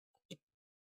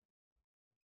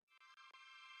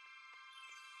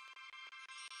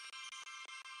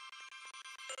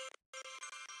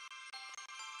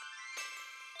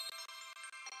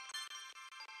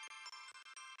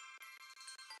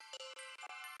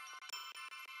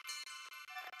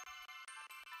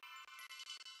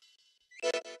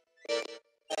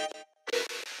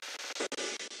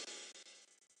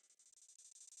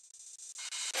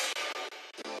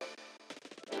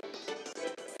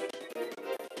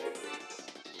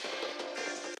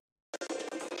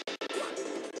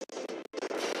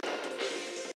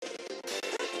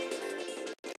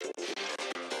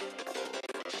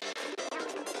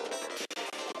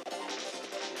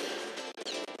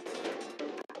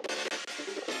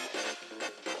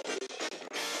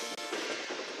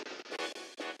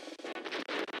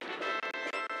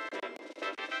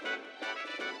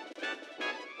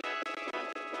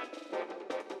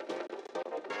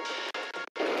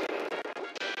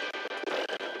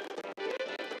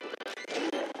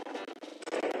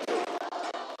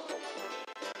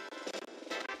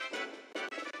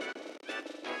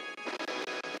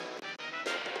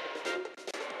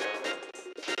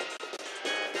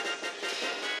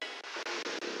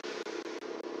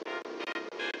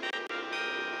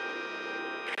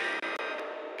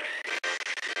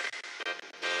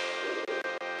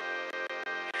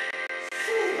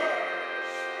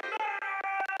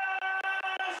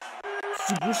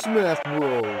Super Smash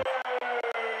Bros.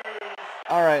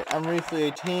 Alright, I'm briefly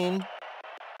 18.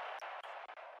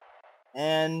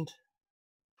 And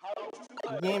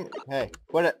game, hey,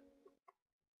 quit it.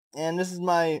 And this is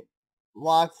my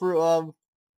walkthrough of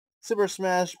Super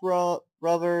Smash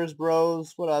Brothers,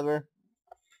 Bros, whatever.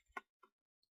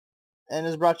 And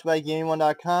it's brought to you by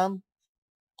Gaming1.com.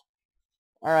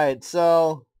 Alright,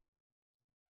 so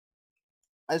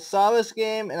I saw this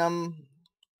game and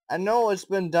I know it's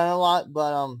been done a lot,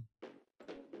 but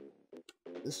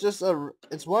it's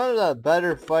one of the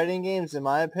better fighting games in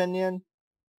my opinion.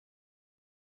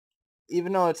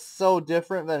 Even though it's so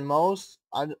different than most,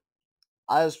 I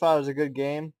just thought it was a good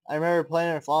game. I remember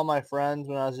playing it with all my friends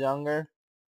when I was younger,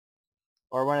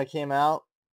 or when it came out.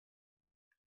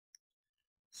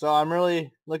 So I'm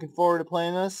really looking forward to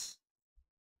playing this.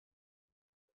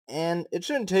 And it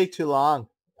shouldn't take too long.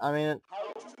 I mean,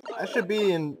 I should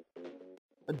be in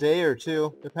a day or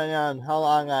two, depending on how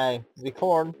long I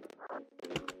record.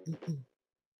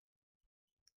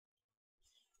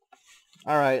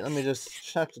 Alright, let me just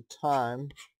check the time.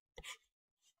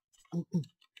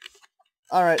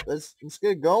 Alright, let's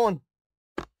get going.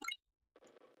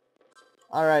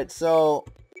 Alright, so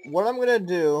what I'm gonna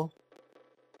do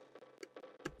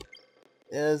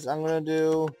is I'm gonna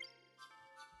do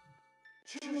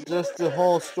just the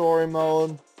whole story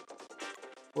mode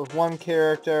with one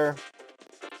character,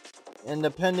 and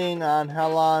depending on how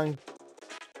long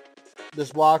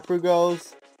this walkthrough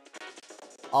goes,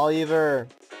 I'll either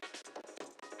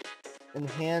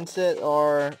enhance it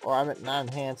or I mean not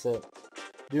enhance it,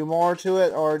 do more to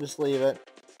it, or just leave it.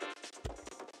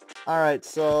 Alright,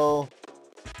 so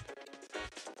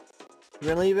we're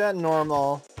gonna leave it at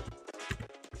normal,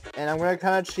 and I'm gonna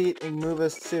kind of cheat and move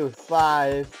us to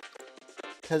 5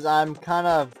 because I'm kind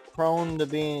of prone to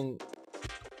being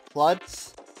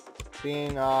klutz,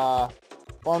 being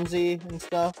clumsy and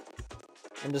stuff,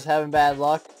 and just having bad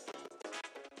luck.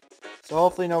 So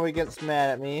hopefully nobody gets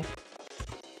mad at me.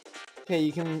 Okay,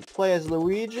 you can play as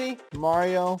Luigi,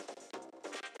 Mario,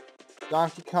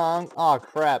 Donkey Kong. Oh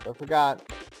crap, I forgot.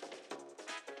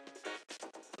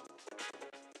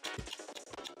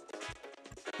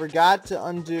 Forgot to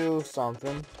undo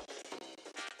something.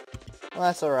 Well,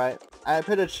 that's alright. I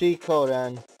put a cheat code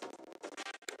in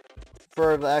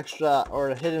for the extra or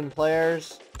the hidden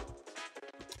players.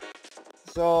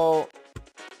 So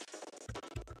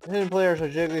the hidden players are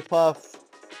Jigglypuff,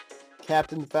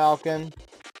 Captain Falcon,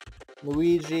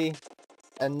 Luigi,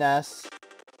 and Ness.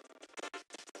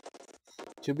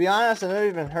 To be honest, I've never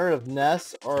even heard of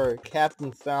Ness or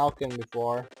Captain Falcon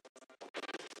before.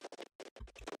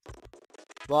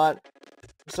 But,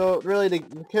 so really the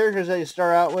characters that you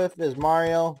start out with is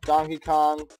Mario, Donkey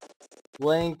Kong,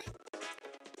 Link,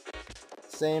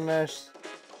 Samus,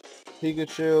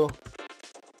 Pikachu.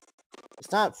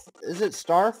 It's not, is it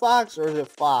Star Fox or is it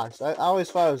Fox? I always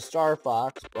thought it was Star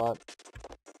Fox, but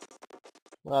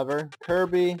whatever.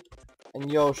 Kirby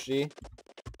and Yoshi.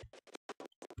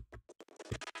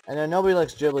 And then nobody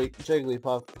likes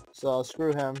Jigglypuff, so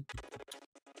screw him.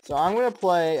 So I'm going to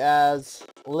play as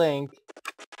Link,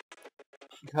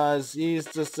 because he's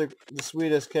just the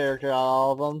sweetest character out of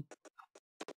all of them.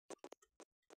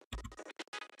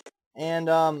 And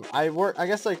I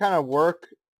guess I kind of work,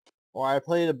 or I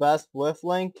play the best with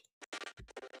Link.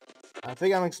 I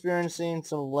think I'm experiencing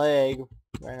some lag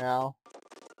right now.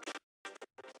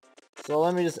 So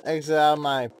let me just exit out of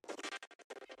my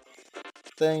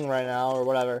thing right now, or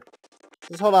whatever.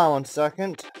 Just hold on one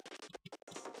second.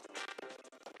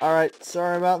 Alright,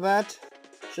 sorry about that.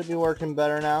 Should be working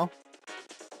better now.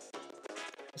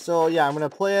 So yeah, I'm going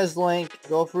to play as Link,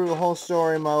 go through the whole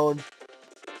story mode.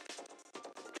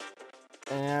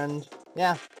 And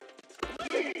yeah.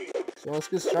 So let's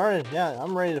get started. Yeah,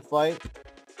 I'm ready to fight.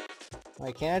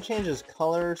 Like, can I change his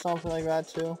color or something like that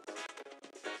too?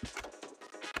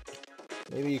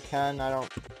 Maybe you can, I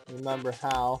don't remember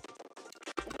how.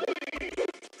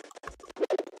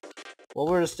 Well,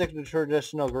 we're gonna stick to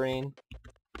traditional green.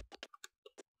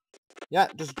 Yeah,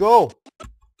 just go!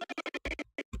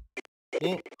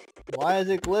 Why is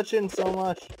it glitching so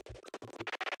much?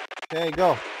 Okay,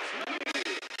 go.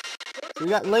 So we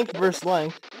got Link versus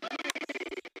Link.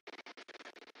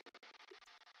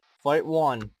 Fight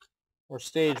 1. Or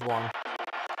stage 1.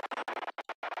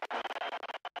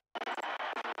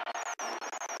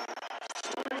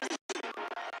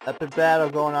 Epic battle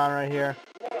going on right here.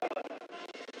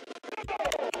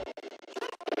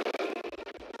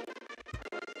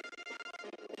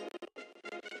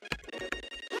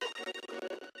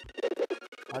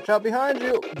 Watch out behind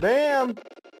you! Bam!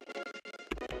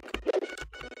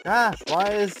 Gosh,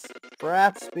 why is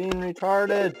Fraps being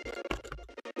retarded?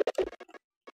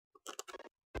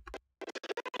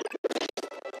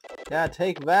 Yeah,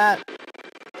 take that.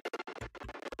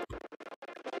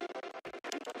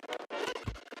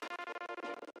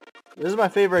 This is my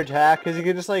favorite attack, because you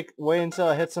can just, like, wait until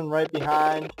it hits him right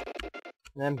behind.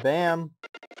 And then bam.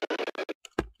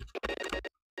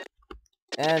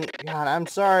 And, God, I'm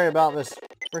sorry about this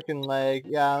freaking leg.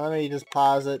 Yeah, let me just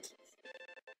pause it.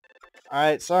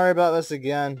 Alright, sorry about this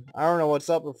again. I don't know what's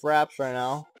up with Fraps right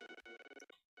now.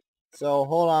 So,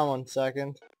 hold on one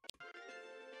second.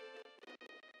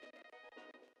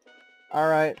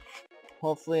 Alright.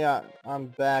 Hopefully I'm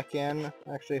back in.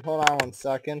 Actually, hold on one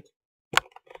second.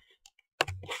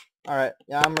 Alright,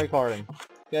 yeah, I'm recording.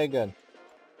 Okay, good.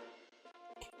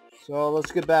 So,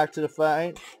 let's get back to the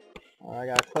fight. I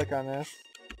gotta click on this.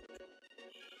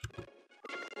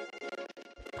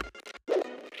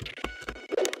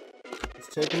 Let's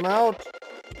take him out.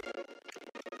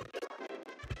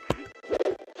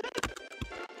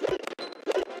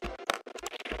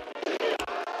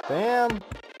 Bam!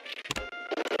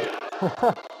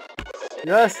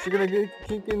 Yes, you're gonna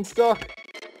keep getting stuck.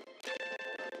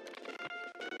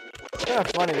 It's kind of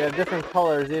funny, they have different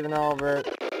colors even over it.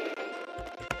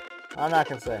 I'm not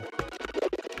gonna say.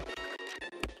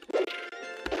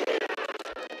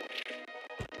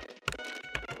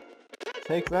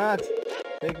 Take that.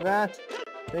 Take that.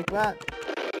 Take that.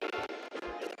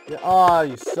 Yeah, oh,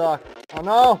 you suck. Oh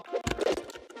no!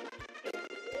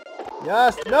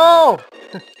 Yes! No!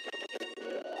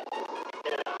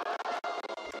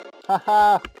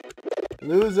 Haha!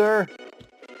 Loser!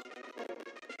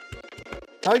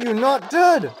 How you not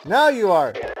dead? Now you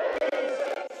are!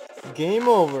 Game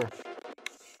over.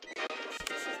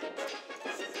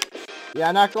 Yeah,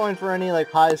 I'm not going for any, like,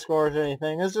 high scores or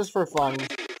anything. It's just for fun.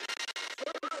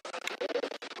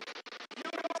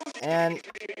 And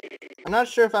I'm not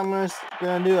sure if I'm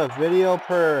gonna do a video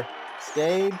per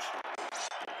stage,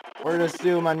 or just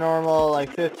do my normal,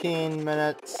 like, 15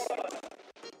 minutes,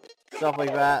 stuff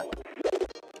like that.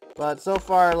 But so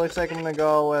far, it looks like I'm gonna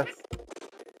go with,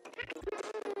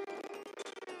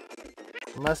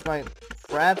 unless my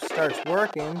Fraps starts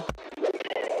working.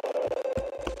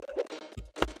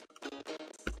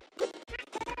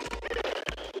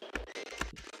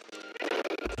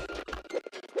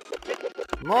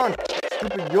 Come on,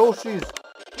 stupid Yoshis.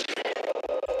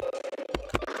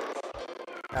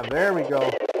 Now there we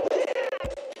go.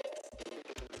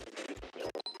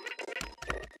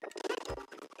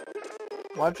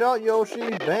 Watch out, Yoshi.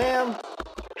 Bam.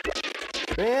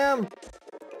 Bam.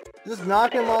 Just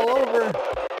knock him all over.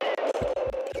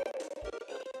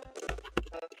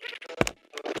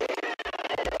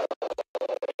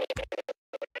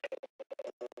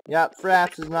 Yep,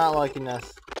 Fraps is not liking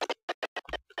this.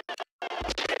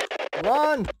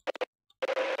 Run!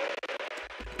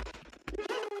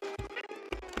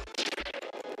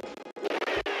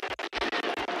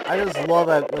 I just love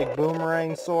that, like,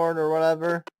 boomerang sword or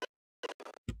whatever.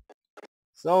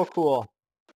 So cool.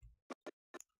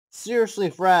 Seriously,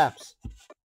 Fraps.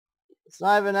 It's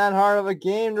not even that hard of a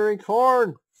game to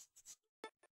record.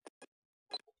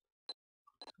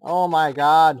 Oh my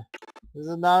god. This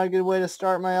is not a good way to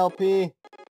start my LP.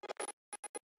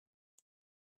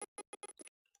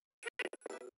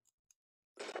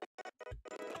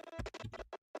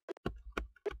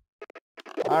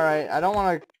 Alright, I don't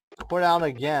want to quit out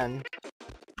again.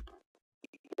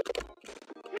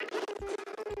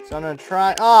 So I'm going to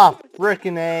try... Ah,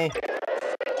 frickin' A.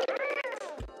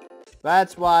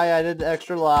 That's why I did the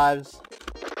extra lives.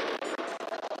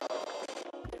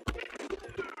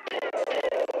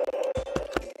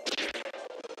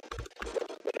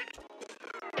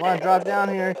 Come on, drop down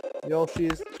here,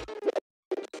 Yoshis.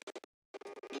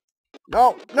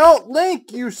 No, no,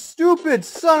 Link, you stupid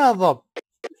son of a...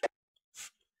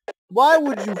 Why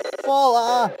would you fall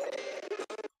off?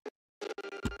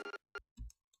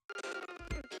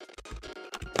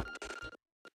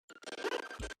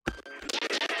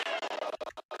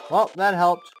 Well, that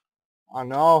helped. Oh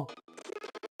no.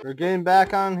 We're getting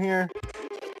back on here.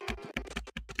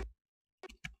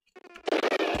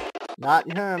 Not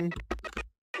him.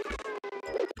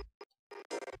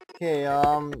 Okay,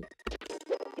 come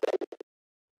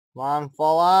on,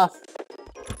 fall off.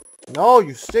 No,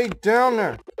 you stay down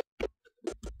there.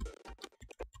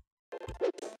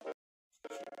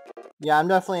 Yeah, I'm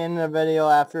definitely ending the video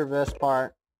after this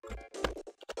part.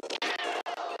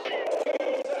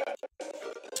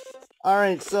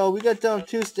 Alright, so we got done with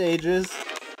 2 stages.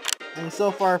 And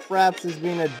so far, Fraps is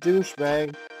being a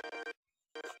douchebag.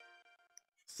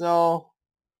 So,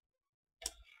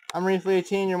 I'm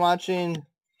Reef18, you're watching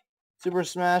Super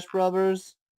Smash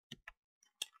Brothers.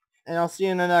 And I'll see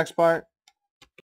you in the next part.